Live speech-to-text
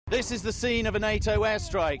This is the scene of a NATO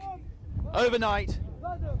airstrike. Overnight,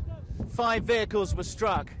 5 vehicles were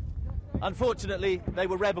struck. Unfortunately, they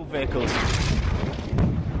were rebel vehicles.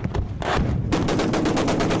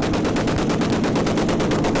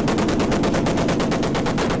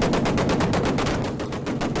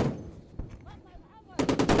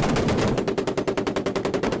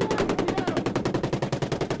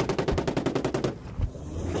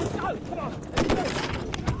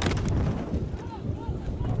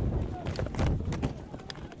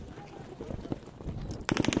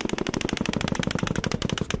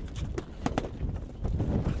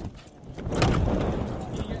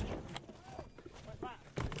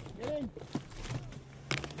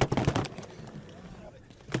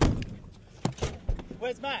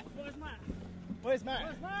 Where's Matt? Where's Matt? Where's Matt?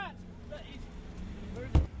 Where's Matt?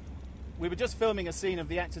 We were just filming a scene of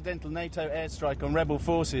the accidental NATO airstrike on rebel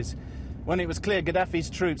forces. When it was clear Gaddafi's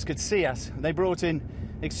troops could see us, they brought in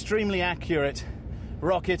extremely accurate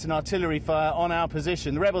rocket and artillery fire on our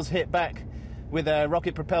position. The rebels hit back with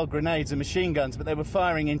rocket-propelled grenades and machine guns, but they were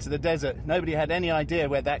firing into the desert. Nobody had any idea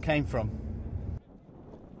where that came from.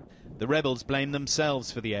 The rebels blame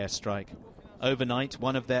themselves for the airstrike. Overnight,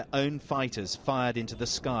 one of their own fighters fired into the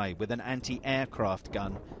sky with an anti-aircraft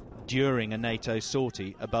gun during a NATO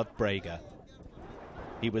sortie above Brega.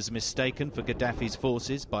 He was mistaken for Gaddafi's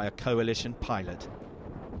forces by a coalition pilot.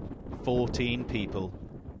 14 people,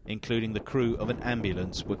 including the crew of an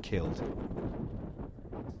ambulance, were killed.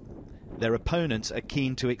 Their opponents are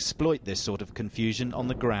keen to exploit this sort of confusion on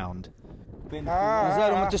the ground.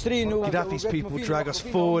 Gaddafi's people drag us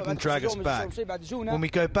forward and drag us back. When we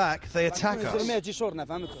go back, they attack us.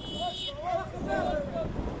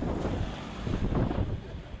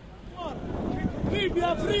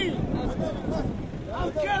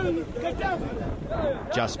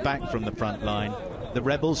 Just back from the front line, the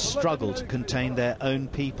rebels struggle to contain their own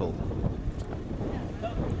people.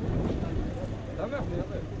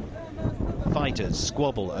 Fighters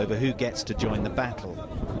squabble over who gets to join the battle.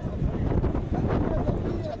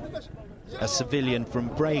 A civilian from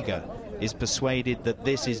Brega is persuaded that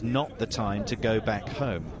this is not the time to go back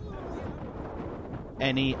home.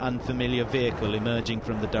 Any unfamiliar vehicle emerging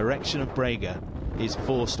from the direction of Brega is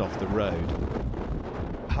forced off the road.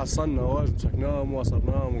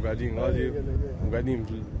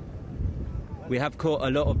 We have caught a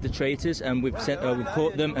lot of the traitors, and we've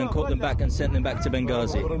caught them and caught them back and sent them back to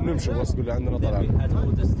Benghazi. We had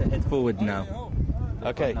orders to head forward now.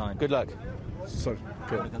 Okay, good luck. Sorry.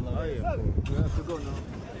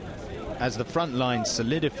 As the front lines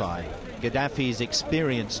solidify, Gaddafi's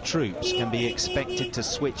experienced troops can be expected to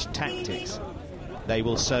switch tactics. They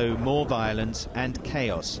will sow more violence and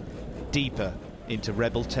chaos deeper into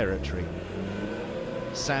rebel territory.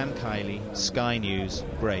 Sam Kiley, Sky News,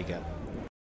 Brega.